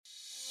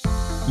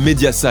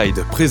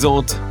Mediaside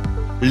présente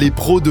Les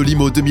pros de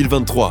l'IMO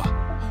 2023,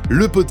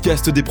 le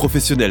podcast des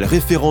professionnels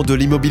référents de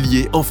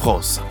l'immobilier en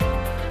France.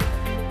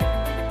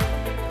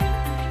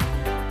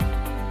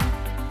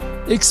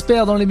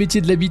 Expert dans les métiers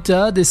de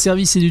l'habitat, des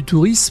services et du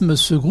tourisme,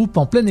 ce groupe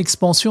en pleine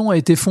expansion a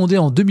été fondé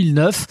en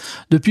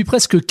 2009. Depuis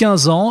presque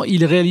 15 ans,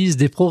 il réalise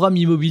des programmes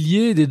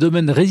immobiliers et des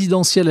domaines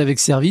résidentiels avec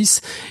services.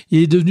 Il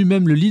est devenu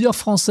même le leader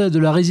français de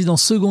la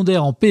résidence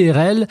secondaire en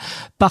PRL,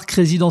 parc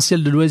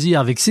résidentiel de loisirs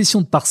avec cession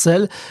de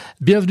parcelles.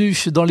 Bienvenue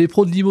dans les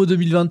pros de l'IMO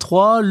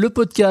 2023, le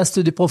podcast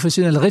des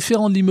professionnels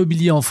référents de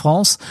l'immobilier en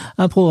France,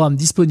 un programme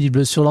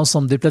disponible sur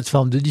l'ensemble des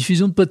plateformes de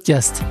diffusion de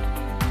podcasts.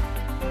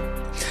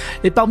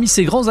 Et parmi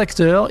ces grands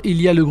acteurs,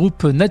 il y a le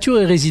groupe Nature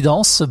et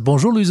Résidence.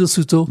 Bonjour Luis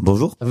Ossuto.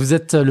 Bonjour. Vous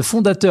êtes le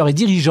fondateur et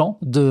dirigeant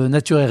de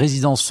Nature et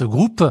Résidence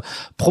Groupe,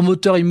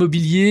 promoteur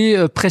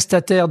immobilier,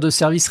 prestataire de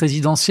services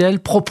résidentiels,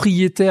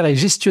 propriétaire et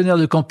gestionnaire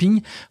de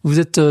camping. Vous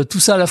êtes tout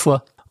ça à la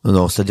fois.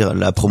 Non, c'est-à-dire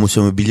la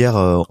promotion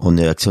immobilière, on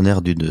est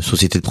actionnaire d'une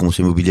société de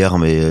promotion immobilière,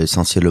 mais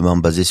essentiellement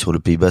basée sur le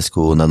Pays Basque,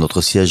 où on a notre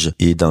siège,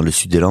 et dans le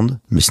sud des Landes.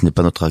 Mais ce n'est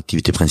pas notre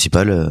activité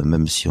principale,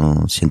 même si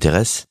on s'y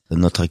intéresse.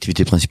 Notre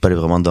activité principale est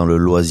vraiment dans le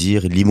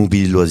loisir,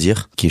 l'immobilier de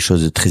loisir, qui est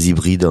chose très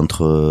hybride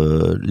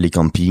entre les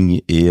campings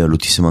et un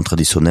lotissement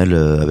traditionnel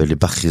avec les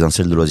parcs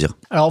résidentiels de loisirs.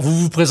 Alors vous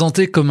vous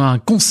présentez comme un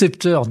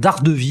concepteur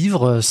d'art de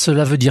vivre.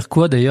 Cela veut dire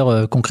quoi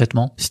d'ailleurs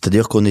concrètement ?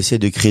 C'est-à-dire qu'on essaie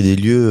de créer des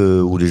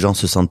lieux où les gens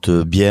se sentent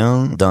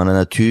bien, dans la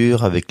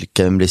nature, avec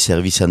quand même les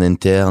services en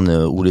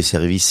interne ou les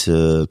services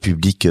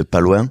publics pas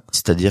loin.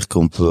 C'est-à-dire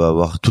qu'on peut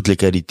avoir toutes les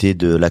qualités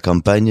de la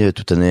campagne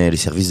tout en ayant les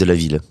services de la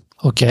ville.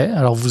 Ok,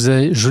 alors vous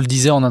avez, je le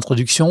disais en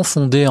introduction,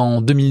 fondé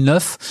en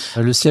 2009.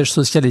 Le siège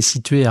social est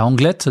situé à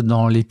Anglet,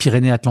 dans les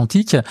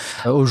Pyrénées-Atlantiques.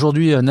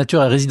 Aujourd'hui,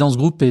 Nature et Résidence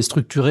Group est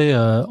structuré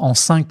en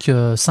cinq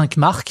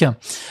marques,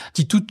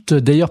 qui toutes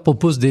d'ailleurs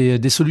proposent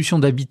des solutions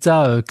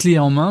d'habitat clés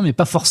en main, mais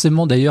pas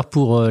forcément d'ailleurs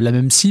pour la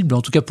même cible,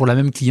 en tout cas pour la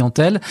même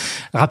clientèle.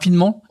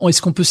 Rapidement,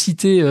 est-ce qu'on peut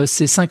citer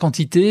ces 5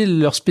 entités,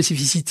 leurs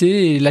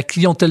spécificités et la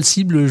clientèle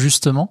cible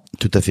justement ?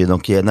 Tout à fait.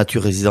 Donc il y a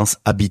Nature Résidence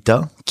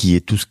Habitat, qui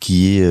est tout ce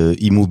qui est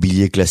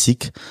immobilier classique.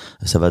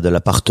 Ça va de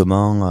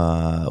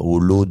l'appartement au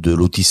lot de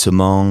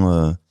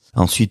lotissement.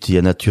 Ensuite, il y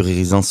a Nature et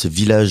Résidence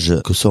Village,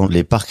 que sont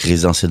les parcs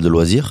résidentiels de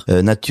loisirs.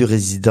 Nature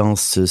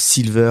Résidence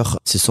Silver,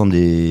 ce sont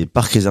des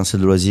parcs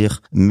résidentiels de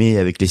loisirs, mais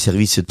avec les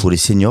services pour les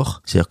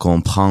seniors. C'est-à-dire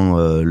qu'on prend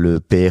le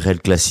PRL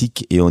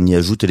classique et on y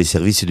ajoute les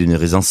services d'une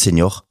résidence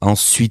senior.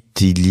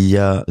 Ensuite, il y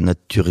a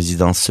Nature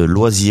Résidence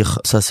Loisirs.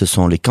 Ça, ce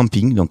sont les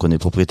campings. Donc, on est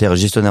propriétaire et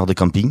gestionnaire de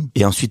camping.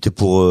 Et ensuite,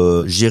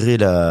 pour gérer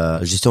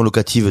la gestion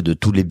locative de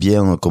tous les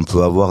biens qu'on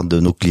peut avoir de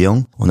nos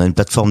clients, on a une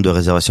plateforme de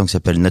réservation qui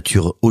s'appelle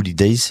Nature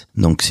Holidays.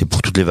 Donc, c'est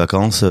pour toutes les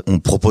vacances. On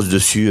propose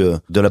dessus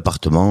de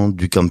l'appartement,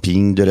 du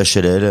camping, de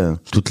l'HLL,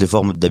 toutes les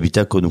formes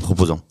d'habitat que nous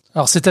proposons.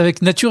 Alors c'est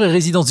avec Nature et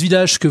Résidence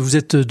Village que vous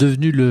êtes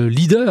devenu le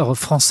leader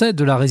français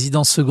de la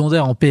résidence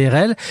secondaire en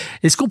PRL.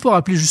 Est-ce qu'on peut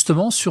rappeler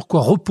justement sur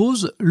quoi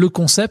repose le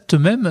concept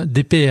même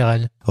des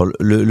PRL ? Alors,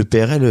 le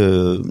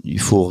PRL, il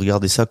faut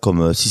regarder ça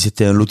comme si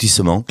c'était un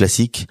lotissement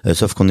classique,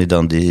 sauf qu'on est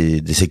dans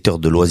des secteurs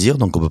de loisirs,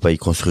 donc on peut pas y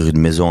construire une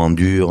maison en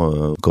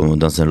dur comme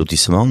dans un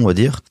lotissement, on va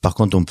dire. Par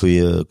contre, on peut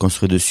y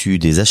construire dessus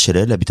des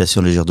HLL,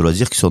 habitations légères de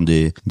loisirs, qui sont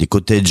des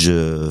cottages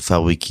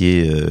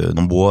fabriqués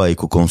en bois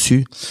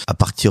éco-conçus. À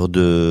partir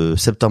de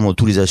septembre,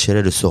 tous les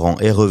HLL seront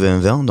RE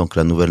 2020, donc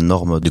la nouvelle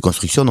norme de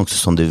construction. Donc ce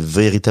sont des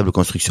véritables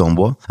constructions en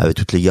bois, avec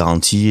toutes les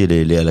garanties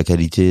et la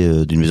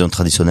qualité d'une maison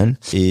traditionnelle.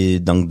 Et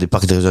dans des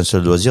parcs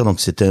résidentiels de loisirs,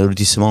 donc c'est un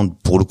lotissement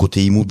pour le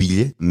côté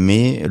immobilier,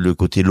 mais le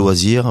côté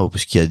loisir,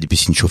 puisqu'il y a des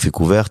piscines chauffées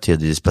couvertes, il y a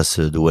des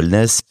espaces de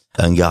wellness,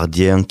 un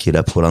gardien qui est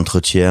là pour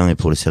l'entretien et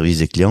pour le service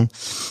des clients.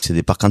 C'est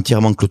des parcs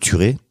entièrement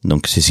clôturés,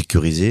 donc c'est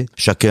sécurisé.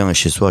 Chacun est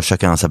chez soi,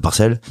 chacun a sa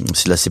parcelle.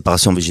 C'est de la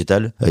séparation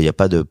végétale. Il n'y a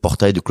pas de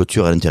portail de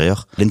clôture à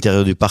l'intérieur.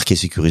 L'intérieur du parc est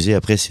sécurisé.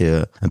 Après, c'est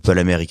un peu à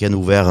l'américaine,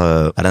 ouvert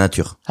à la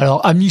nature.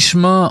 Alors, à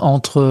mi-chemin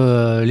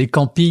entre les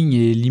campings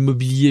et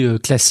l'immobilier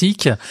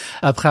classique,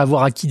 après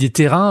avoir acquis des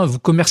terrains, vous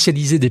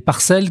commercialisez des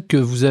parcelles que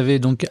vous avez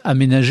donc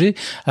aménagées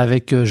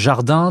avec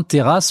jardin,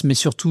 terrasse, mais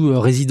surtout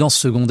résidence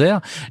secondaire.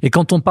 Et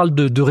quand on parle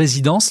de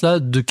résidence, là,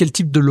 de quel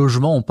type de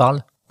logement on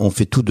parle ? On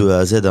fait tout de A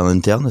à Z en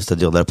interne,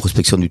 c'est-à-dire de la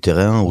prospection du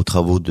terrain aux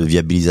travaux de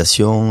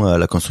viabilisation, à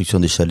la construction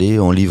des chalets.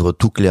 On livre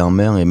tout clé en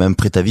main et même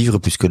prêt à vivre,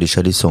 puisque les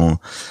chalets sont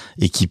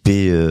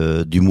équipés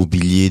du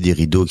mobilier, des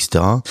rideaux,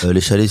 etc.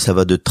 Les chalets, ça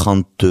va de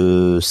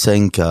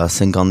 35 à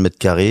 50 mètres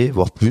carrés,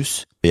 voire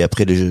plus. Et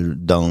après,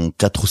 dans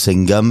 4 ou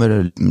 5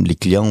 gammes, les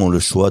clients ont le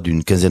choix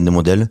d'une quinzaine de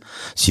modèles.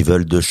 S'ils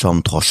veulent 2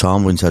 chambres, 3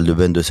 chambres, une salle de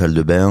bain, 2 salles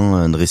de bain,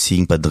 un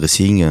dressing, pas de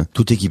dressing,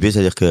 tout équipé,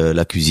 c'est-à-dire que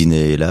la cuisine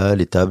est là,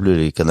 les tables,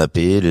 les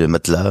canapés, les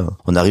matelas.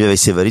 On arrive avec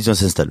ses valises, on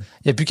s'installe.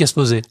 Il n'y a plus qu'à se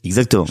poser.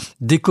 Exactement.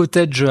 Des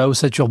cottages à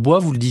ossature bois,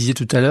 vous le disiez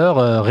tout à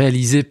l'heure,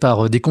 réalisés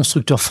par des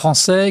constructeurs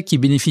français qui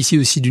bénéficient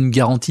aussi d'une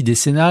garantie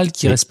décennale,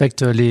 qui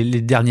respectent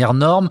les dernières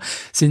normes.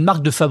 C'est une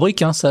marque de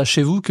fabrique, ça,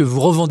 chez vous, que vous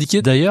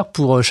revendiquez d'ailleurs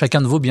pour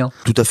chacun de vos biens.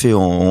 Tout à fait.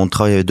 on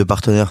travaille avec 2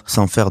 partenaires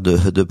sans faire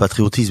de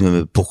patriotisme.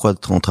 Mais pourquoi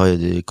on travaille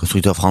avec des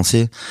constructeurs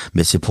français?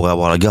 Mais c'est pour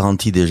avoir la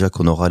garantie déjà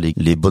qu'on aura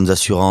les bonnes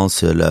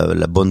assurances,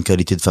 la bonne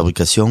qualité de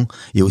fabrication,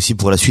 et aussi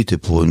pour la suite,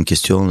 pour une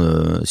question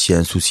s'il y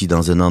a un souci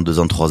dans 1 an, 2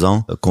 ans, 3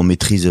 ans, qu'on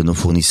maîtrise nos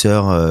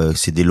fournisseurs,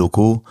 c'est des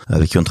locaux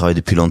avec qui on travaille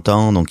depuis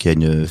longtemps, donc il y a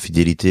une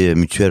fidélité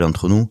mutuelle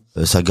entre nous.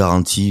 Ça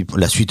garantit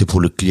la suite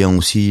pour le client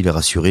aussi, il est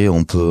rassuré,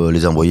 on peut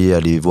les envoyer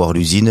aller voir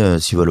l'usine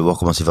s'ils veulent voir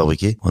comment c'est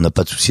fabriqué. On n'a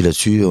pas de souci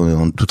là-dessus, on est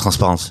en toute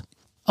transparence.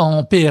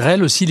 En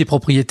PRL aussi, les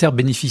propriétaires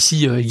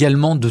bénéficient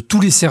également de tous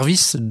les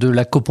services de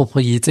la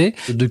copropriété.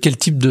 De quel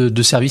type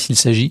de service il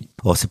s'agit?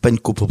 Alors c'est pas une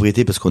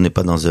copropriété parce qu'on n'est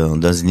pas dans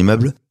un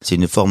immeuble. C'est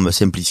une forme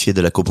simplifiée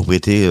de la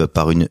copropriété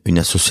par une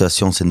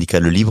association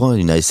syndicale libre,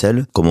 une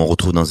ASL, comme on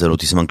retrouve dans un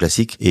lotissement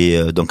classique. Et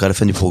donc à la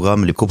fin du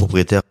programme, les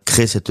copropriétaires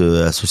créent cette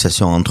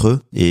association entre eux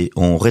et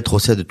on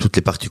rétrocède toutes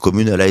les parties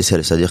communes à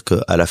l'ASL. C'est-à-dire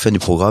qu'à la fin du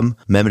programme,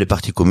 même les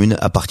parties communes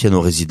appartiennent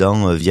aux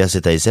résidents via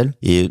cette ASL.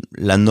 Et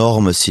la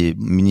norme, c'est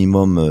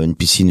minimum une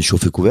piscine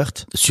chauffée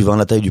couverte. Suivant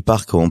la taille du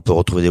parc, on peut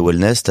retrouver des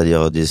wellness,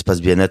 c'est-à-dire des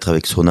espaces bien-être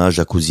avec sauna,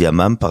 jacuzzi,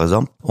 hammam par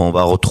exemple. On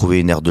va retrouver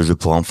une aire de jeu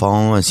pour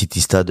enfants, un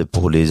city-stade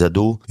pour les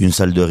ados, une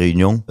salle de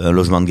réunion, un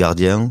logement de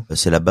gardien.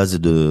 C'est la base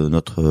de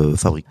notre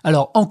fabrique.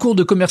 Alors, en cours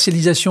de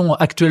commercialisation,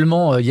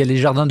 actuellement, il y a les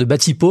jardins de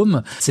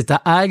Batipomme. C'est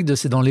à Agde,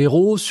 c'est dans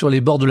l'Hérault, sur les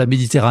bords de la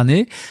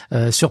Méditerranée.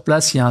 Sur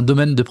place, il y a un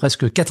domaine de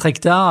presque 4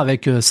 hectares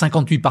avec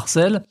 58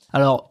 parcelles.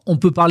 Alors, on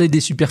peut parler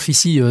des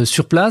superficies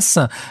sur place,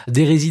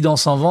 des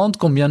résidences en vente,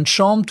 combien de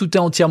chambres, tout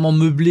est entièrement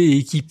meublé et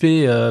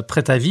équipé,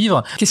 prêt à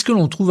vivre. Qu'est-ce que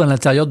l'on trouve à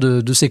l'intérieur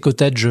de ces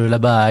cottages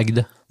là-bas à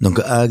Agde? Donc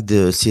à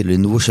Agde, c'est les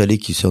nouveaux chalets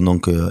qui sont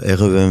donc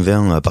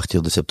RE2020 à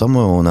partir de septembre.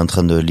 On est en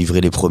train de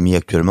livrer les premiers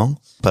actuellement,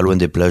 pas loin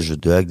des plages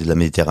de Agde et de la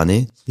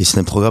Méditerranée. Et c'est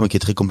un programme qui est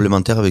très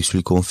complémentaire avec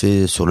celui qu'on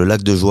fait sur le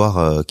lac de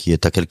Joire, qui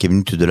est à quelques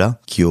minutes de là,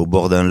 qui est au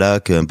bord d'un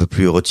lac un peu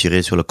plus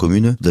retiré sur la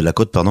commune, de la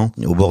côte, pardon,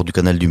 au bord du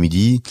canal du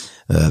Midi,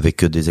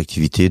 avec des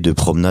activités de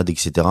promenade,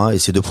 etc. Et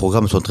ces 2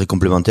 programmes sont très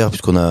complémentaires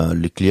puisqu'on a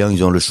les clients,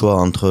 ils ont le choix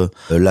entre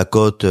la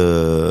côte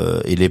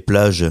et les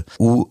plages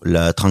ou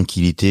la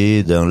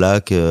tranquillité d'un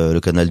lac, le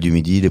canal du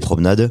Midi, les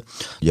promenades.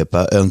 Il n'y a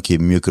pas un qui est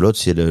mieux que l'autre,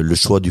 c'est le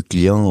choix du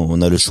client.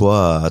 On a le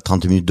choix à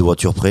 30 minutes de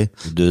voiture près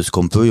de ce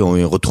qu'on peut et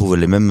on retrouve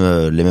les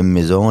mêmes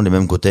maisons, les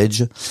mêmes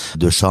cottages,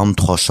 2 chambres,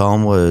 3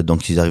 chambres,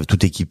 donc ils arrivent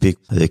tout équipés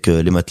avec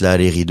les matelas,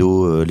 les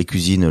rideaux, les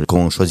cuisines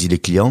qu'on choisit les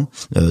clients.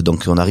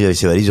 Donc on arrive avec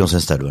ses valises et on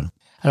s'installe. Voilà.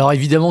 Alors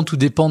évidemment, tout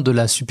dépend de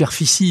la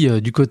superficie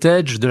du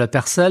cottage, de la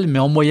parcelle, mais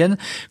en moyenne,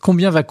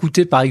 combien va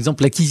coûter par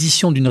exemple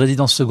l'acquisition d'une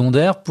résidence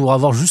secondaire pour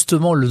avoir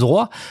justement le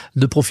droit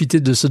de profiter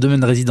de ce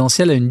domaine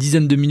résidentiel à une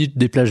dizaine de minutes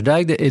des plages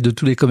d'Agde et de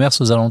tous les commerces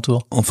aux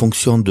alentours? En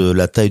fonction de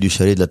la taille du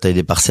chalet, de la taille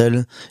des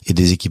parcelles et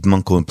des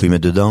équipements qu'on peut y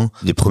mettre dedans,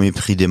 les premiers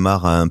prix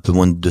démarrent à un peu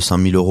moins de 200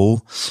 000 euros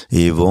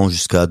et vont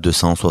jusqu'à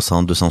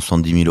 260,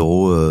 270 000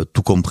 euros,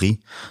 tout compris.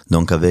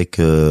 Donc avec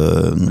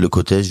le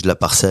cottage, la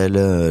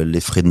parcelle,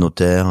 les frais de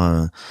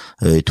notaire,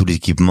 et tout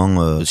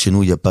l'équipement. Chez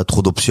nous, il n'y a pas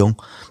trop d'options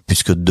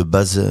puisque de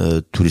base,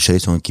 tous les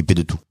chalets sont équipés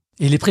de tout.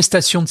 Et les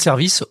prestations de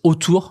services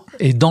autour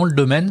et dans le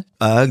domaine?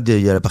 À Agde,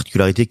 il y a la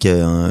particularité qu'il y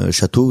a un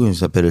château qui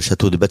s'appelle le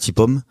château de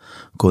Batipomme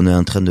qu'on est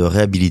en train de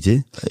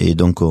réhabiliter. Et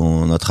donc,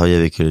 on a travaillé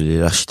avec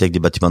l'architecte des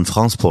bâtiments de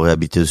France pour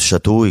réhabiliter ce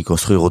château et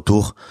construire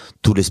autour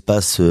tout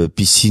l'espace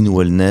piscine,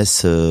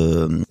 wellness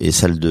et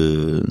salle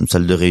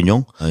de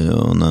réunion.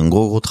 On a un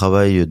gros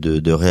travail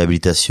de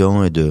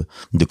réhabilitation et de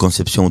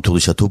conception autour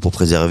du château pour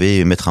préserver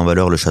et mettre en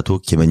valeur le château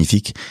qui est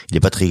magnifique. Il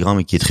est pas très grand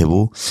mais qui est très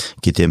beau,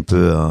 qui était un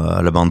peu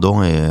à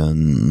l'abandon et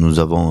nous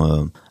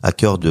avons à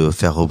cœur de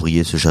faire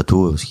rebriller ce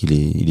château parce qu'il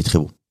est très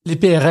beau. Les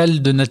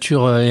PRL de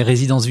Nature et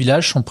Résidence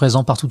Village sont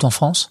présents partout en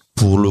France?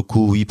 Pour le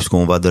coup, oui,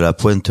 puisqu'on va de la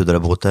pointe de la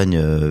Bretagne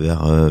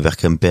vers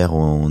Quimper, où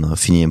on a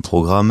fini un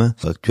programme.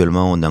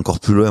 Actuellement, on est encore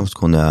plus loin parce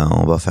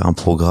on va faire un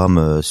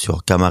programme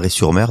sur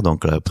Camaret-sur-Mer,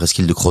 donc la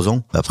presqu'île de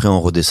Crozon. Après,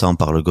 on redescend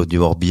par le golfe du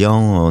Morbihan,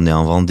 on est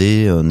en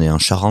Vendée, on est en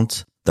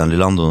Charente. Dans les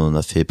Landes, on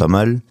a fait pas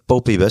mal. Pas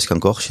au Pays Basque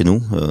encore, chez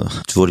nous.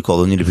 Toujours les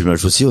cordonniers les plus mal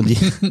chaussés, on dit.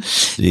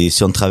 Et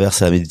si on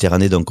traverse la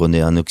Méditerranée, donc on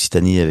est en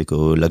Occitanie avec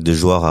au lac de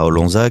Joire à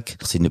Olonzac.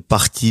 C'est une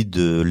partie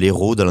de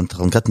l'Hérault dans le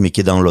 34, mais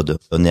qui est dans l'Aude.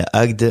 On est à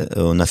Agde,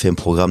 on a fait un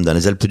programme dans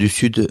les Alpes du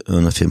Sud,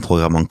 on a fait un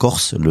programme en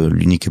Corse,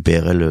 l'unique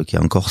PRL qui est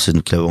en Corse, c'est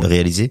nous qui l'avons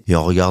réalisé. Et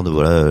on regarde,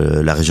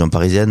 la région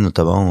parisienne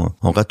notamment.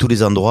 On regarde tous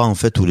les endroits, en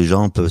fait, où les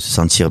gens peuvent se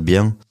sentir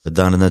bien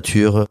dans la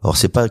nature. Alors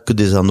c'est pas que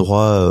des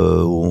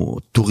endroits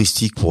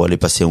touristiques pour aller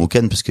passer un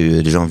week-end, parce que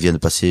les gens viennent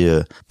passer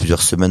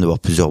plusieurs semaines, voire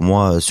plusieurs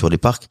mois sur les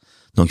parcs.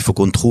 Donc il faut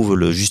qu'on trouve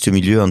le juste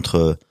milieu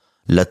entre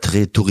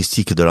l'attrait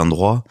touristique de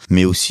l'endroit,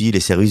 mais aussi les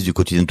services du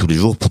quotidien de tous les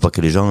jours pour pas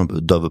que les gens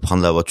doivent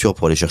prendre la voiture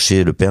pour aller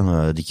chercher le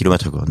pain à 10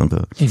 km, quoi. Donc,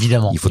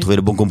 évidemment. Il faut trouver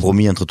le bon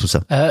compromis entre tout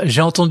ça.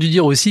 J'ai entendu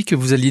dire aussi que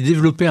vous alliez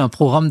développer un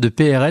programme de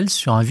PRL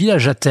sur un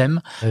village à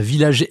thème,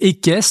 village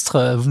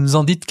équestre. Vous nous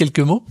en dites quelques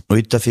mots?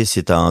 Oui, tout à fait.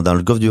 C'est dans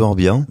le golfe du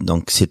Morbihan.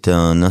 Donc, c'est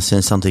un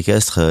ancien centre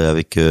équestre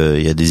avec,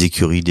 il y a des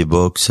écuries, des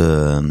box,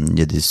 il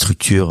y a des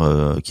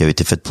structures qui avaient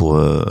été faites pour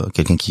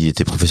quelqu'un qui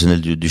était professionnel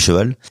du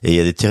cheval. Et il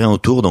y a des terrains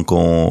autour. Donc,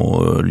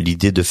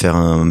 l'idée de faire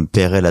un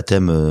PRL à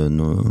thème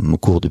me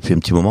court depuis un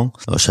petit moment.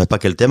 Alors, je savais pas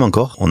quel thème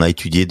encore. On a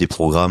étudié des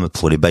programmes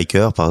pour les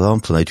bikers, par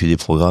exemple. On a étudié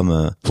des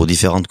programmes pour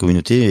différentes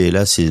communautés. Et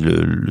là, c'est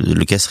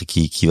l'orchestre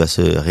qui va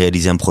se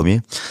réaliser en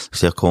premier.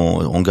 C'est-à-dire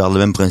qu'on garde le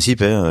même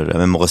principe, la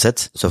même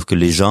recette. Sauf que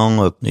les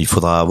gens, il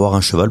faudra avoir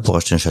un cheval pour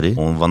acheter un chalet.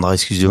 On vendra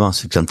exclusivement à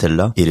cette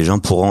clientèle-là. Et les gens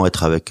pourront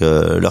être avec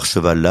leur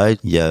cheval là.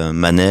 Il y a un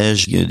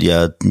manège, il y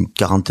a une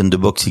quarantaine de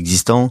box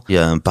existants. Il y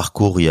a un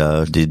parcours, il y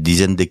a des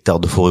dizaines d'hectares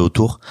de forêt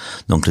autour.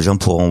 Donc les gens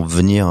pourront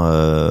venir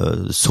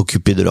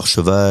s'occuper de leur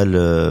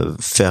cheval,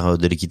 faire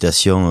de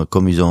l'équitation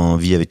comme ils ont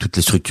envie avec toutes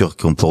les structures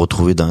qu'on peut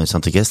retrouver dans les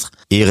centres équestres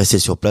et rester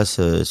sur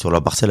place sur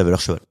leur parcelle avec leur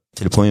cheval.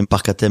 C'est le premier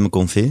parc à thème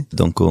qu'on fait,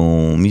 donc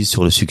on mise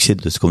sur le succès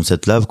de ce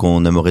concept-là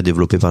qu'on aimerait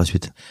développer par la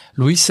suite.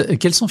 Louis,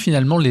 quels sont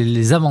finalement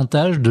les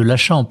avantages de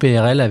l'achat en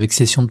PRL avec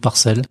cession de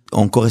parcelles?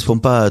 On correspond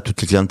pas à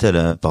toutes les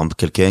clientèles. Par exemple,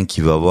 quelqu'un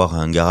qui veut avoir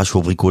un garage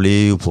pour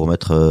bricoler ou pour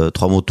mettre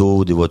 3 motos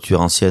ou des voitures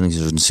anciennes,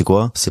 je ne sais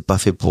quoi, c'est pas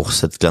fait pour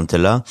cette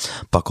clientèle-là.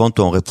 Par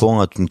contre, on répond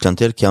à une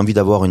clientèle qui a envie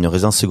d'avoir une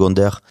résidence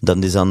secondaire dans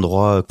des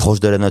endroits proches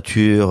de la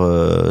nature,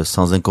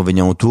 sans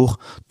inconvénients autour,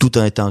 tout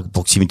en étant à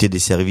proximité des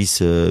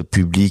services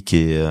publics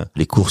et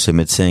les courses et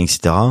médecins,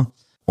 etc.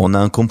 On a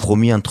un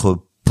compromis entre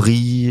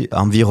prix,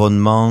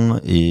 environnement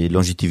et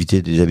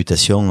longévité des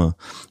habitations.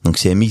 Donc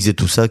c'est un mix de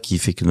tout ça qui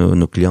fait que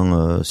nos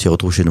clients s'y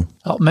retrouvent chez nous.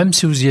 Alors même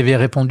si vous y avez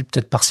répondu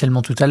peut-être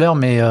partiellement tout à l'heure,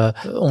 mais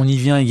on y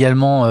vient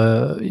également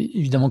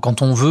évidemment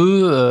quand on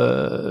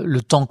veut,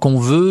 le temps qu'on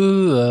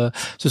veut.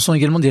 Ce sont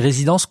également des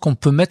résidences qu'on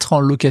peut mettre en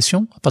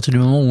location à partir du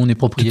moment où on est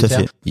propriétaire. Tout à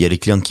fait. Il y a les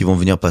clients qui vont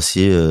venir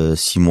passer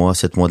 6 mois,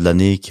 7 mois de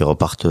l'année, qui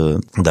repartent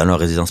dans leur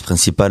résidence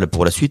principale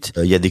pour la suite.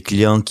 Il y a des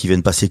clients qui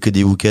viennent passer que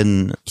des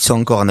week-ends, qui sont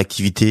encore en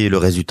activité, le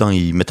reste du temps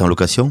ils mettent en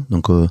location,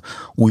 donc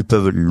où ils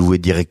peuvent louer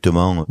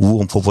directement, ou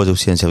on propose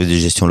aussi un service de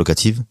gestion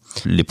locative.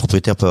 Les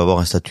propriétaires peuvent avoir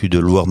un statut de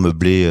loueur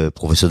meublé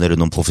professionnel ou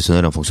non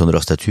professionnel en fonction de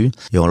leur statut,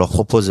 et on leur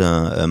propose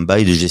un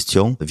bail de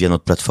gestion via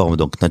notre plateforme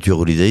donc Nature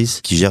Holidays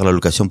qui gère la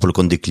location pour le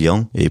compte des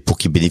clients et pour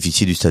qu'ils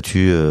bénéficient du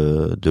statut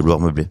de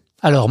loueur meublé.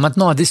 Alors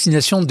maintenant, à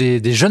destination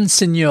des jeunes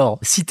seniors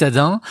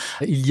citadins,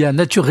 il y a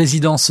Nature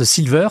Résidence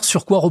Silver.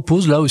 Sur quoi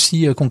repose là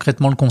aussi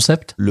concrètement le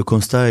concept? Le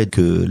constat est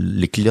que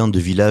les clients de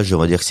village, on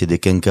va dire que c'est des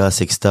quinquas,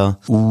 sextas,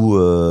 où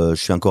je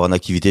suis encore en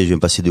activité, je viens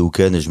passer des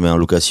week-ends, je mets en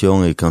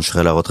location et quand je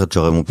serai à la retraite,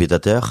 j'aurai mon pied à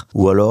terre.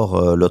 Ou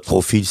alors l'autre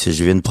profil, c'est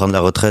je viens de prendre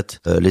la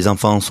retraite, les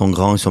enfants sont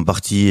grands, ils sont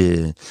partis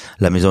et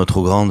la maison est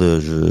trop grande,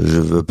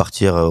 je veux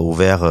partir au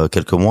vert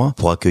quelques mois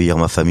pour accueillir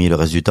ma famille le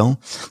reste du temps.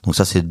 Donc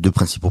ça, c'est 2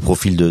 principaux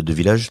profils de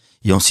village.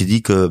 Et on s'est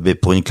dit que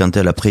pour une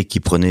clientèle après qui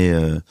prenait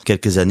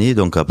quelques années,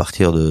 donc à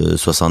partir de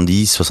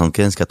 70,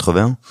 75,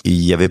 80, il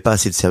n'y avait pas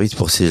assez de services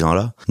pour ces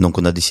gens-là. Donc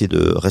on a décidé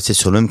de rester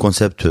sur le même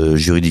concept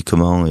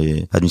juridiquement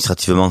et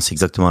administrativement, c'est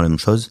exactement la même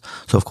chose,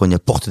 sauf qu'on y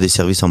apporte des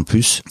services en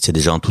plus. C'est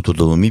déjà en toute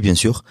autonomie bien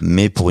sûr,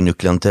 mais pour une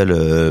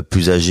clientèle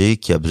plus âgée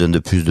qui a besoin de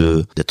plus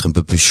d'être un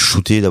peu plus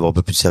shootée, d'avoir un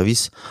peu plus de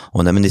services,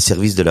 on amène des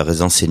services de la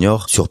résidence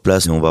senior sur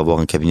place. On va avoir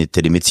un cabinet de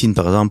télémédecine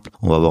par exemple,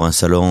 on va avoir un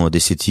salon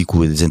d'esthétique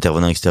où des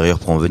intervenants extérieurs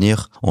pourront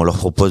venir. On leur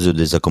propose de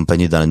les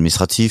accompagner dans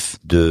l'administratif,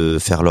 de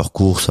faire leurs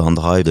courses en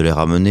drive, de les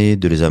ramener,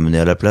 de les amener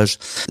à la plage.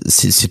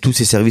 C'est tous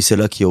ces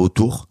services-là qu'il y a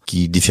autour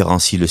qui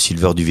différencient le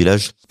silver du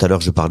village. Tout à l'heure,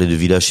 je parlais de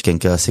village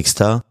quinca,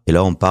 sexta, et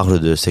là, on parle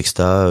de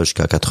sexta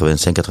jusqu'à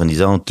 85,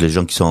 90 ans, les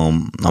gens qui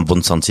sont en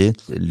bonne santé.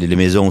 Les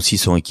maisons aussi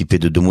sont équipées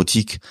de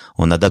domotique.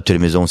 On adapte les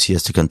maisons aussi à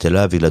cette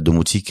clientèle-là avec la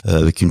domotique,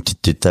 avec une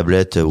petite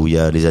tablette où il y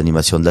a les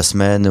animations de la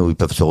semaine, où ils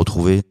peuvent se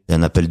retrouver. Il y a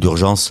un appel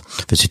d'urgence.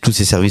 Enfin, c'est tous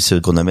ces services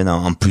qu'on amène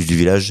en plus du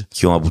village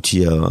qui ont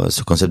abouti à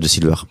ce concept de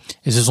silver.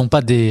 Et ce sont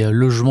pas des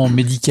logements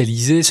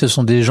médicalisés, ce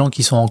sont des gens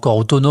qui sont encore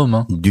autonomes.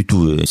 Hein. Du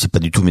tout, c'est pas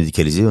du tout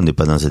médicalisé. On n'est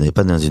pas dans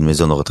une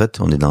maison de retraite.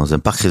 On est dans un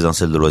parc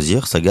résidentiel de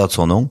loisirs. Ça garde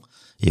son nom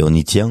et on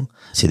y tient.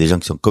 C'est des gens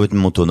qui sont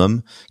complètement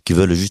autonomes, qui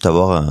veulent juste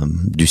avoir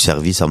du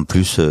service en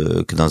plus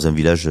que dans un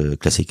village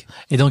classique.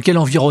 Et dans quel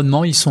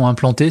environnement ils sont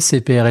implantés,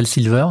 ces PRL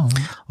Silver?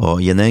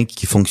 Il y en a un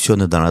qui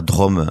fonctionne dans la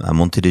Drôme à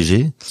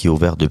Montéléger, qui est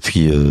ouvert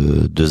depuis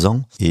 2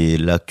 ans. Et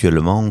là,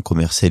 actuellement, on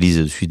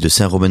commercialise celui de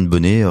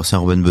Saint-Romain-de-Benay. Alors,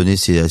 Saint-Romain-de-Benay,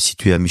 c'est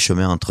situé à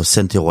mi-chemin entre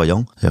Saintes et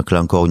Royan. C'est-à-dire que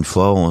là, encore une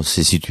fois, on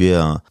s'est situé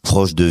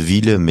proche de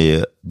ville, mais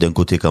d'un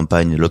côté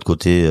campagne, de l'autre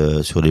côté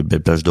sur les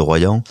belles plages de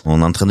Royan. On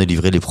est en train de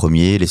livrer les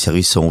premiers. Les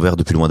services sont ouverts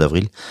depuis le mois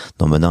d'avril.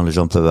 Donc maintenant, les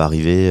gens peuvent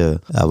arriver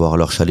à avoir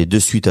leur chalet de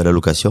suite à la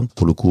location.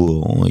 Pour le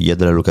coup, il y a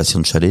de la location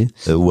de chalet.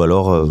 Ou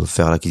alors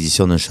faire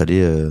l'acquisition d'un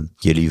chalet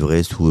qui est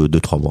livré sous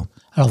 2-3 mois.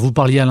 Alors vous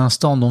parliez à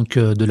l'instant donc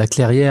de la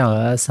Clairière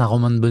à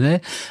Saint-Romain-de-Benay,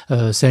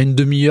 c'est à une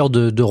demi-heure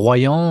de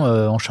Royan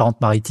en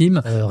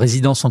Charente-Maritime,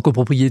 résidence en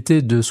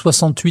copropriété de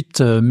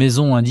 68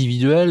 maisons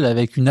individuelles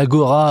avec une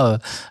agora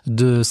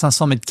de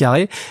 500 mètres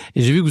carrés.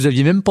 Et j'ai vu que vous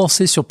aviez même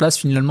pensé sur place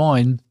finalement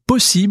à une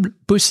possible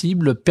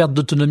perte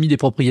d'autonomie des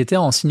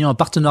propriétaires en signant un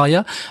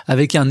partenariat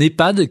avec un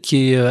EHPAD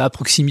qui est à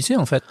proximité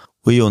en fait.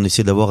 Oui, on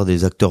essaie d'avoir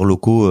des acteurs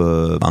locaux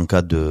en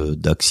cas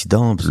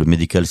d'accident. Le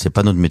médical, c'est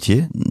pas notre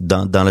métier.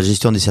 Dans la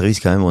gestion des services,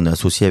 quand même, on est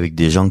associé avec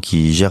des gens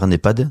qui gèrent un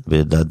EHPAD.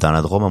 Dans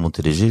la Drôme, à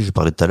Montéléger, je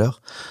parlais tout à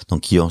l'heure.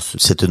 Donc, qui ont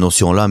cette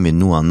notion-là, mais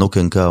nous, en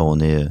aucun cas, on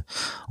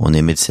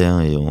est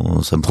médecin et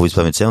on s'improvise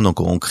pas médecin. Donc,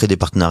 on crée des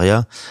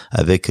partenariats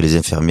avec les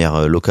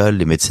infirmières locales,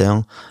 les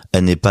médecins.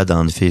 Un EHPAD,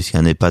 en effet, c'est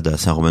un EHPAD à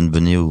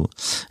Saint-Romain-de-Benay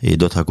et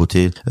d'autres à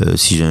côté.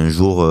 Si un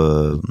jour,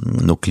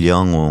 nos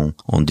clients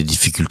ont des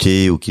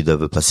difficultés ou qui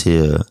doivent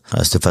passer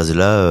à cette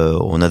phase-là,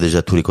 on a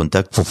déjà tous les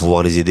contacts pour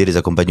pouvoir les aider, les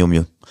accompagner au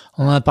mieux.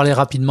 On en a parlé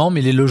rapidement,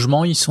 mais les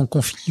logements, ils sont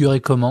configurés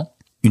comment?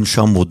 Une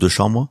chambre, 2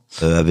 chambres,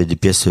 avec des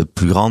pièces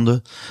plus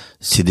grandes.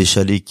 C'est des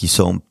chalets qui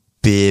sont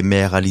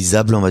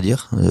PMR-alisables, on va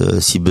dire,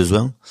 si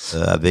besoin,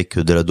 avec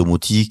de la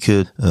domotique,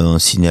 un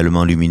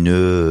signalement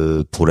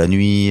lumineux pour la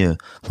nuit.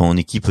 On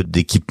équipe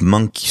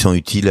d'équipements qui sont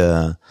utiles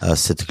à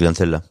cette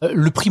clientèle-là.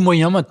 Le prix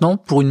moyen maintenant,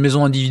 pour une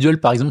maison individuelle,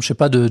 par exemple, je sais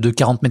pas, de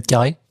 40 mètres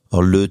carrés?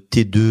 Alors, le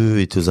T2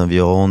 est aux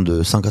environs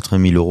de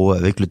 180 000 €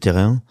 avec le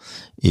terrain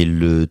et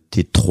le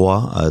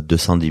T3 à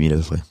 210 000 à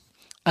peu près.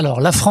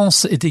 Alors, la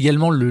France est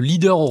également le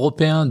leader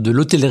européen de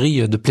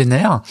l'hôtellerie de plein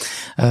air,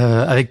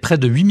 avec près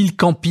de 8000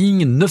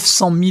 campings,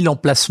 900 000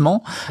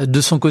 emplacements.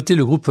 De son côté,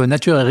 le groupe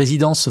Nature et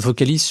Résidence se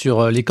focalise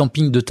sur les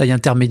campings de taille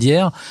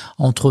intermédiaire,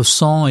 entre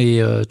 100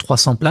 et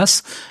 300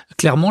 places.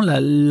 Clairement,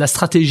 la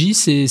stratégie,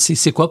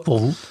 c'est quoi pour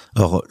vous?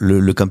 Alors,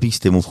 le camping,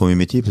 c'était mon premier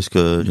métier parce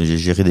que j'ai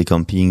géré des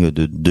campings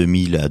de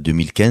 2000 à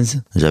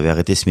 2015. J'avais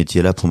arrêté ce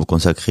métier-là pour me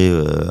consacrer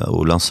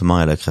au lancement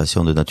et à la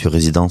création de Nature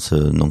Résidence.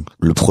 Donc,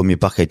 le premier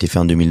parc a été fait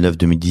en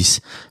 2009-2010,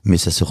 mais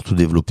ça s'est surtout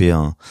développé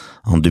en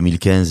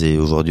 2015 et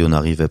aujourd'hui, on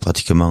arrive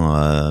pratiquement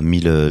à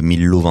 1000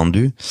 lots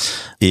vendus.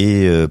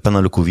 Et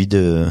pendant le Covid,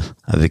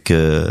 avec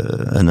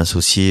un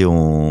associé,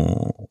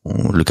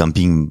 le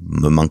camping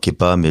me manquait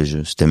pas, mais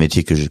c'était un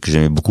métier que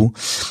j'aimais beaucoup.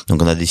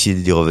 Donc, on a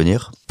décidé d'y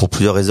revenir pour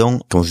plusieurs raisons.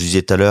 Comme je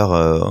disais tout à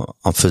l'heure,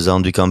 en faisant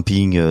du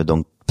camping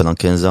donc pendant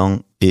 15 ans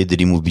et de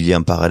l'immobilier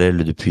en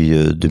parallèle depuis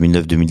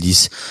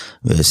 2009-2010,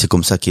 c'est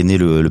comme ça qu'est né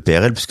le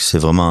PRL, puisque c'est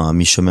vraiment à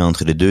mi-chemin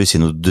entre les deux. C'est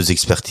nos deux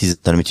expertises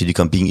dans le métier du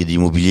camping et de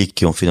l'immobilier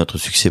qui ont fait notre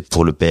succès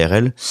pour le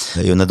PRL.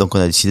 Et on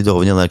a décidé de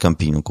revenir dans le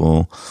camping. Donc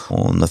on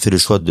a fait le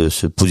choix de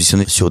se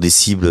positionner sur des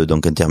cibles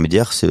donc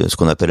intermédiaires. C'est ce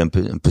qu'on appelle un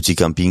petit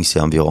camping, c'est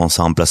environ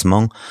 100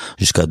 emplacements,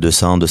 jusqu'à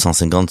 200,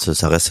 250,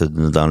 ça reste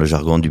dans le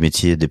jargon du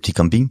métier des petits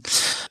campings.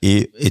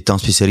 Et étant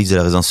spécialiste de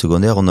la résidence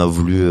secondaire, on a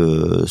voulu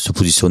se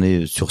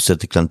positionner sur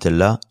cette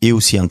clientèle-là et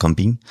aussi en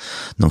camping.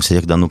 Donc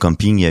c'est-à-dire que dans nos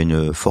campings, il y a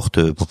une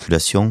forte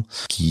population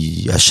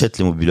qui achète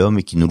les mobil-homes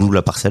et qui nous loue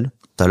la parcelle.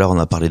 Tout à l'heure, on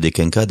a parlé des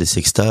quinquas, des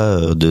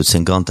sextas de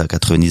 50 à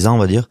 90 ans, on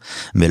va dire.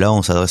 Mais là,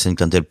 on s'adresse à une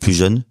clientèle plus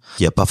jeune,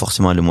 qui n'a pas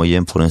forcément les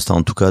moyens, pour l'instant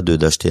en tout cas,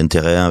 d'acheter un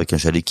terrain avec un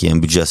chalet qui a un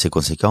budget assez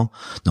conséquent.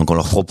 Donc on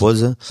leur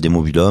propose des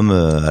mobil-homes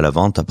à la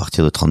vente à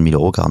partir de 30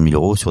 000 €, 40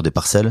 000 € sur des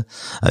parcelles,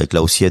 avec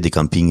là aussi des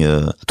campings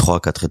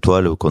 3-4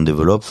 étoiles qu'on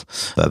développe,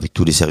 avec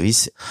tous les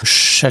services.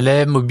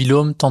 Chalet,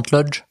 mobil-home, tente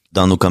lodge?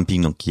 Dans nos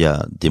campings, donc, il y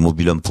a des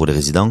mobil-homes pour les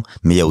résidents,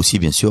 mais il y a aussi,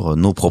 bien sûr,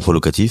 nos propres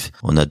locatifs.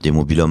 On a des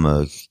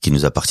mobil-homes qui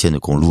nous appartiennent,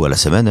 qu'on loue à la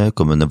semaine,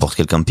 comme n'importe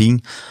quel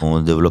camping.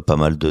 On développe pas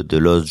mal de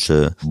lodges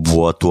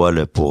bois,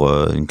 toile pour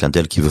une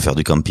clientèle qui veut faire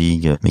du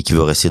camping, mais qui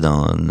veut rester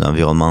dans un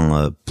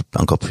environnement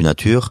encore plus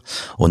nature.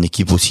 On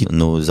équipe aussi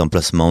nos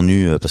emplacements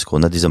nus, parce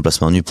qu'on a des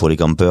emplacements nus pour les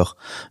campeurs.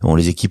 On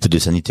les équipe de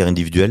sanitaires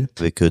individuels,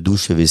 avec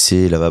douche,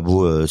 WC,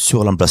 lavabo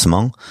sur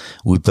l'emplacement,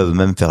 où ils peuvent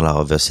même faire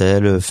leur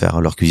vaisselle, faire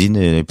leur cuisine,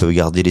 et ils peuvent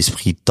garder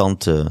l'esprit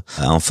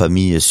en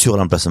famille sur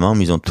l'emplacement,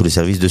 mais ils ont tous les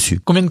services dessus.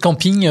 Combien de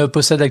campings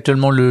possède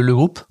actuellement le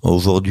groupe?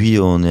 Aujourd'hui,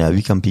 on est à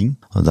 8 campings.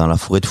 Dans la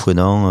forêt de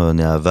Fouesnant, on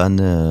est à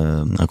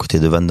Vannes, à côté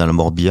de Vannes dans le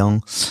Morbihan.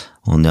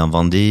 On est en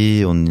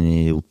Vendée, on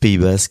est au Pays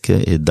Basque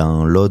et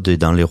dans l'Aude et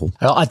dans l'Hérault.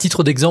 Alors, à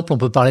titre d'exemple, on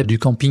peut parler du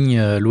camping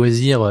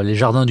loisir Les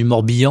Jardins du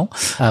Morbihan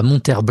à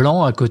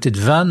Monterblanc, à côté de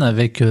Vannes,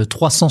 avec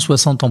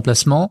 360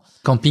 emplacements.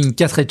 Camping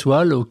 4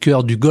 étoiles au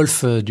cœur du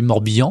golfe du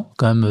Morbihan,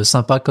 quand même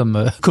sympa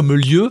comme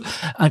lieu.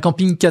 Un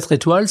camping 4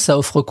 étoiles, ça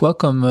offre quoi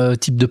comme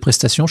type de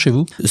prestation chez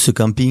vous? Ce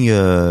camping,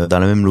 dans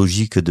la même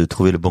logique de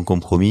trouver le bon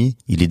compromis,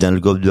 il est dans le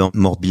golfe du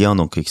Morbihan,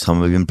 donc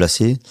extrêmement bien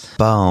placé.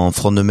 Pas en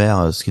front de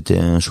mer, ce qui était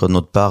un choix de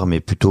notre part,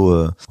 mais plutôt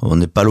on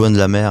n'est pas loin de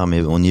la mer,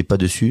 mais on n'y est pas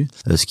dessus.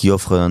 Ce qui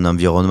offre un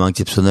environnement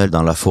exceptionnel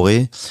dans la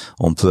forêt.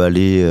 On peut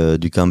aller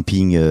du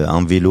camping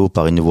en vélo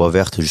par une voie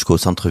verte jusqu'au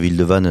centre-ville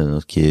de Vannes,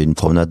 qui est une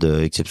promenade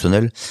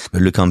exceptionnelle.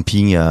 Le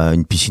camping a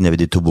une piscine avec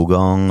des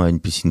toboggans, une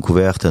piscine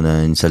couverte, on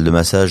a une salle de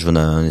massage, on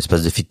a un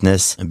espace de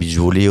fitness, un beach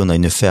volley, on a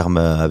une ferme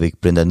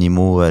avec plein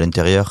d'animaux à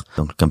l'intérieur.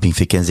 Donc le camping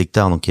fait 15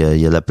 hectares, donc il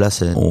y a de la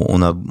place.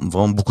 On a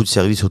vraiment beaucoup de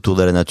services autour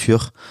de la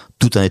nature,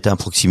 tout en étant à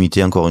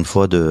proximité, encore une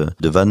fois, de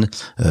Vannes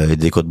et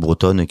des côtes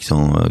bretonnes qui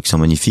sont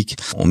magnifiques.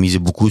 On mise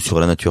beaucoup sur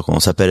la nature. On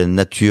s'appelle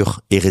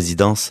Nature et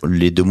Résidence.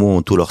 Les deux mots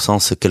ont tout leur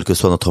sens, quelle que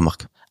soit notre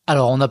marque.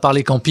 Alors, on a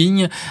parlé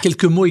camping.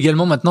 Quelques mots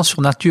également maintenant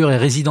sur Nature et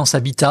Résidence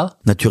Habitat.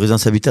 Nature et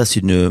Résidence Habitat, c'est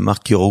une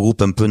marque qui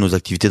regroupe un peu nos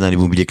activités dans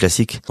l'immobilier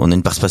classique. On a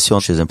une participation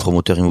chez un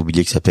promoteur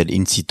immobilier qui s'appelle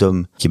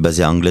Incitom, qui est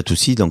basé à Anglet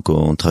aussi. Donc,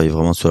 on travaille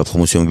vraiment sur la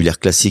promotion immobilière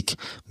classique,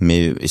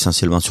 mais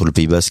essentiellement sur le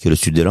Pays Basque et le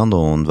sud des Landes.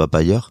 On ne va pas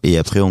ailleurs. Et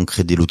après, on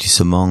crée des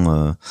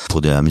lotissements pour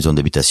des maisons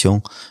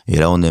d'habitation. Et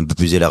là, on est un peu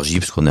plus élargi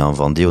parce qu'on est en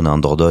Vendée, on est en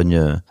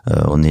Dordogne,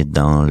 on est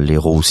dans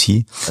l'Hérault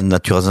aussi.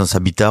 Nature et Résidence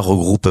Habitat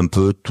regroupe un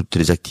peu toutes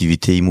les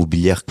activités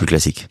immobilières plus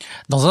classiques.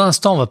 Dans un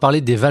instant, on va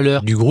parler des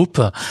valeurs du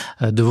groupe,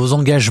 de vos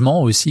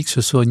engagements aussi, que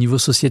ce soit au niveau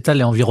sociétal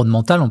et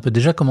environnemental. On peut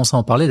déjà commencer à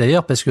en parler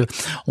d'ailleurs parce que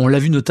on l'a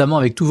vu notamment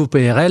avec tous vos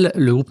PRL.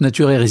 Le groupe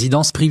Nature et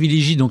Résidence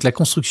privilégie donc la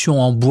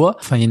construction en bois.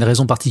 Enfin, il y a une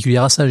raison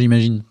particulière à ça,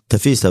 j'imagine. Tout à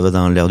fait, ça va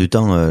dans l'air du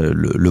temps.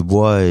 Le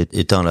bois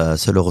étant la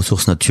seule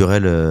ressource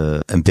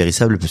naturelle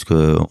impérissable puisque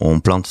on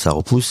plante, ça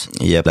repousse.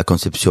 Et la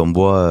conception en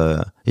bois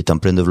est en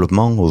plein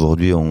développement.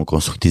 Aujourd'hui, on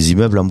construit des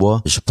immeubles en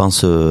bois. Je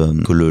pense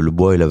que le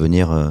bois est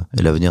l'avenir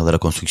de la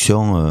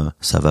construction.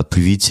 Ça va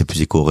plus vite, c'est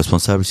plus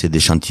éco-responsable, c'est des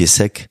chantiers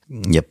secs.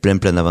 Il y a plein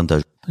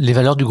d'avantages. Les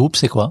valeurs du groupe,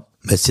 c'est quoi ?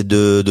 C'est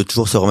de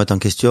toujours se remettre en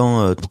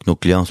question pour que nos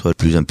clients soient de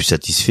plus en plus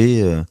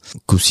satisfaits,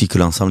 qu'aussi que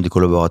l'ensemble des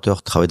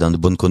collaborateurs travaillent dans de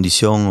bonnes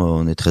conditions.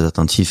 On est très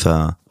attentif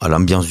à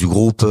l'ambiance du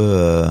groupe,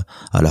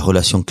 à la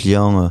relation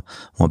client.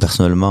 Moi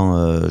personnellement,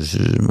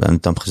 en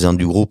étant président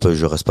du groupe,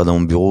 je reste pas dans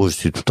mon bureau, je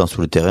suis tout le temps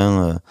sur le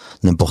terrain.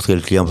 N'importe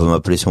quel client peut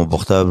m'appeler sur mon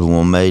portable ou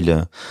mon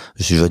mail.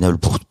 Je suis joignable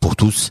pour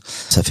tous.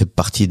 Ça fait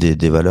partie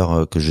des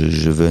valeurs que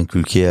je veux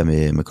inculquer à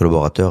mes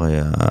collaborateurs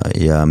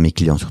et à mes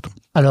clients surtout.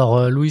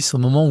 Alors Louis, au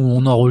moment où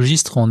on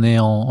enregistre, on est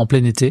en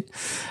plein été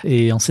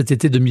et en cet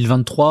été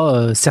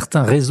 2023,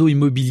 certains réseaux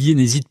immobiliers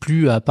n'hésitent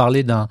plus à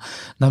parler d'un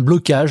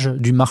blocage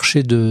du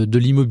marché de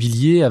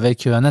l'immobilier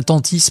avec un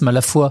attentisme à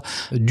la fois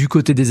du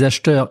côté des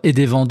acheteurs et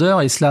des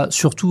vendeurs et cela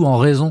surtout en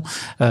raison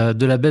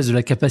de la baisse de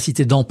la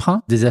capacité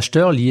d'emprunt des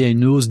acheteurs liée à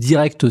une hausse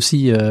directe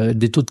aussi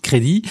des taux de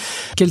crédit.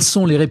 Quelles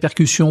sont les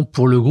répercussions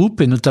pour le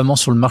groupe et notamment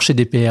sur le marché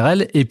des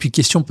PRL? Et puis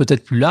question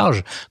peut-être plus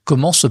large,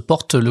 comment se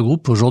porte le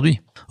groupe aujourd'hui?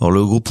 Alors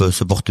le groupe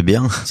se porte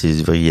bien. C'est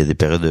vrai, il y a des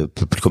périodes un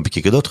peu plus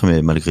compliquées que d'autres,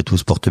 mais malgré tout,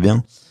 se porte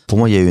bien. Pour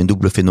moi, il y a eu un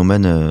double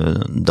phénomène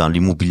dans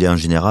l'immobilier en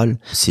général.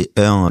 C'est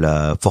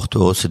la forte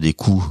hausse des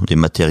coûts des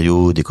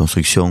matériaux, des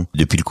constructions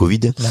depuis le Covid.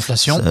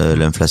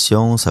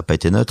 L'inflation, ça n'a pas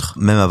été neutre.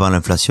 Même avant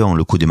l'inflation,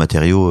 le coût des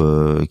matériaux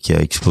qui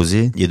a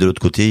explosé. Et de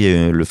l'autre côté, il y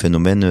a eu le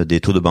phénomène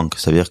des taux de banque.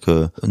 C'est-à-dire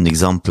que un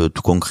exemple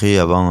tout concret,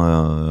 avant,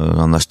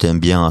 on achetait un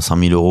bien à 100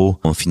 000 euros,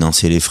 on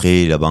finançait les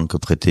frais, et la banque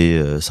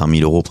prêtait 100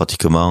 000 euros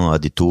pratiquement à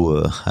des taux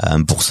à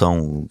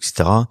 1%,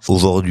 etc.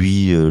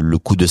 Aujourd'hui, le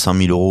coût de 100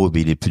 000 euros,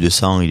 il est plus de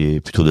 100, il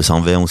est plutôt de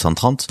 120 ou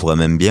 130 pour un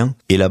même bien.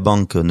 Et la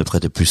banque ne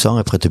prête plus 100,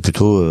 elle prête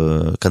plutôt,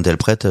 quand elle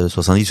prête,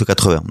 70 ou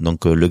 80.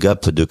 Donc le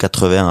gap de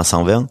 80 à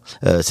 120,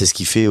 c'est ce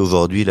qui fait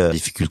aujourd'hui la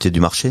difficulté du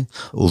marché.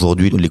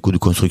 Aujourd'hui, les coûts de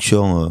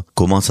construction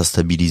commencent à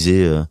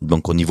stabiliser.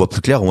 Donc on y voit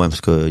plus clair,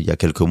 parce qu'il y a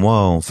quelques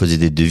mois, on faisait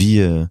des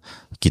devis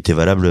qui étaient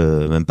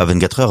valables même pas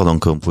 24 heures,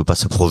 donc on pouvait pas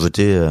se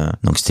projeter.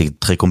 Donc c'était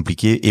très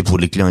compliqué, et pour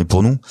les clients et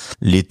pour nous.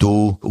 Les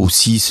taux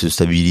aussi se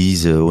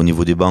stabilisent au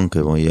niveau des banques.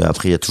 Bon, et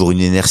après, il y a toujours une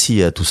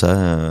inertie à tout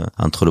ça,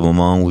 entre le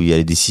moment où il y a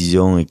les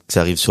décisions et que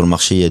ça arrive sur le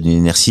marché, il y a une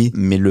inertie.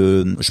 Mais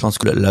je pense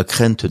que la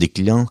crainte des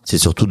clients, c'est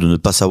surtout de ne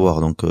pas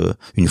savoir. Donc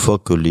une fois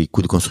que les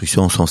coûts de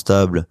construction sont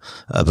stables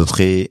à peu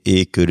près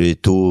et que les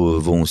taux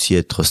vont aussi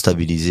être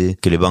stabilisés,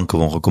 que les banques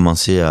vont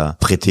recommencer à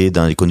prêter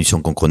dans les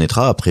conditions qu'on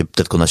connaîtra. Après,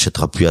 peut-être qu'on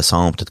achètera plus à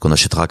 100, peut-être qu'on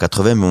achètera à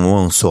 80, mais au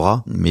moins on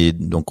saura. Mais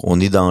donc on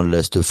est dans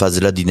cette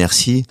phase-là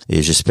d'inertie,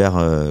 et j'espère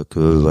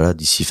que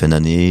d'ici fin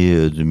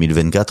d'année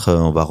 2024,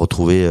 on va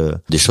retrouver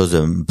des choses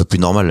un peu plus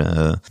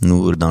normales.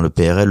 Nous, dans le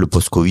PRL, le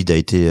post-Covid a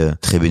été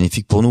très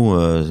bénéfique pour nous.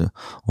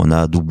 On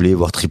a doublé,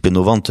 voire triplé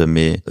nos ventes,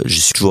 mais je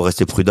suis toujours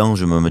resté prudent,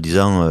 me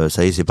disant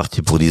ça y est, c'est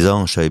parti pour 10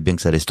 ans, je savais bien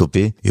que ça allait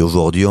stopper. Et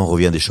aujourd'hui, on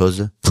revient à des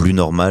choses plus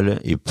normales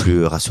et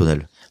plus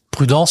rationnelles.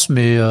 Prudence,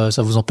 mais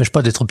ça vous empêche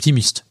pas d'être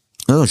optimiste.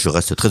 Non, je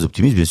reste très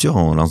optimiste, bien sûr.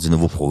 On lance des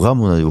nouveaux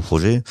programmes, on a des nouveaux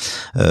projets.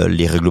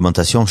 Les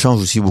réglementations changent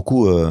aussi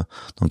beaucoup.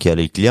 Donc il y a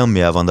les clients,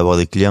 mais avant d'avoir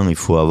des clients, il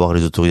faut avoir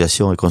les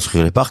autorisations et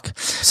construire les parcs.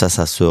 Ça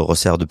se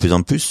resserre de plus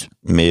en plus.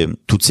 Mais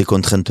toutes ces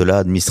contraintes-là,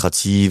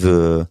 administratives,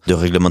 de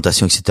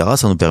réglementation, etc.,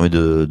 ça nous permet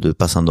de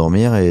pas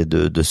s'endormir et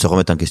de se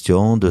remettre en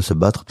question, de se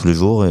battre tous les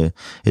jours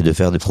et de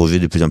faire des projets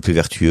de plus en plus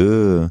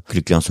vertueux, que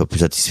les clients soient plus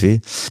satisfaits,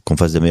 qu'on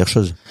fasse des meilleures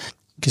choses.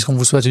 Qu'est-ce qu'on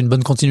vous souhaite? Une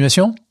bonne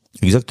continuation?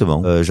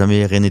 Exactement.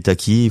 Jamais rien n'est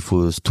acquis. Il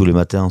faut tous les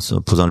matins, en se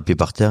posant le pied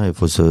par terre, il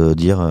faut se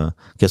dire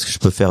qu'est-ce que je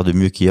peux faire de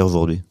mieux qu'hier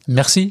aujourd'hui.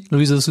 Merci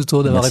Louise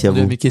Ossuto d'avoir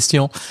répondu à mes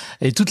questions.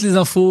 Et toutes les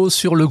infos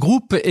sur le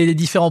groupe et les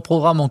différents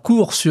programmes en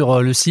cours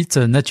sur le site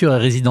nature et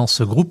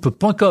résidence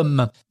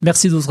groupe.com.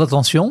 Merci de votre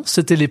attention.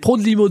 C'était les pros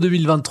de l'IMO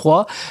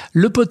 2023,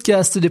 le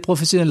podcast des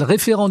professionnels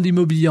référents de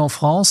l'immobilier en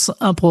France,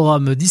 un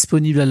programme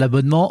disponible à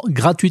l'abonnement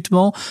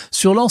gratuitement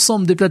sur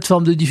l'ensemble des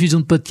plateformes de diffusion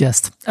de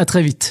podcasts. À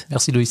très vite.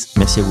 Merci Louise.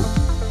 Merci à vous.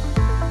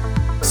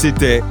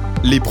 C'était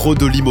les pros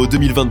de l'IMO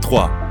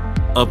 2023,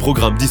 un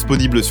programme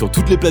disponible sur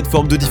toutes les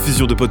plateformes de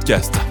diffusion de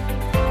podcasts.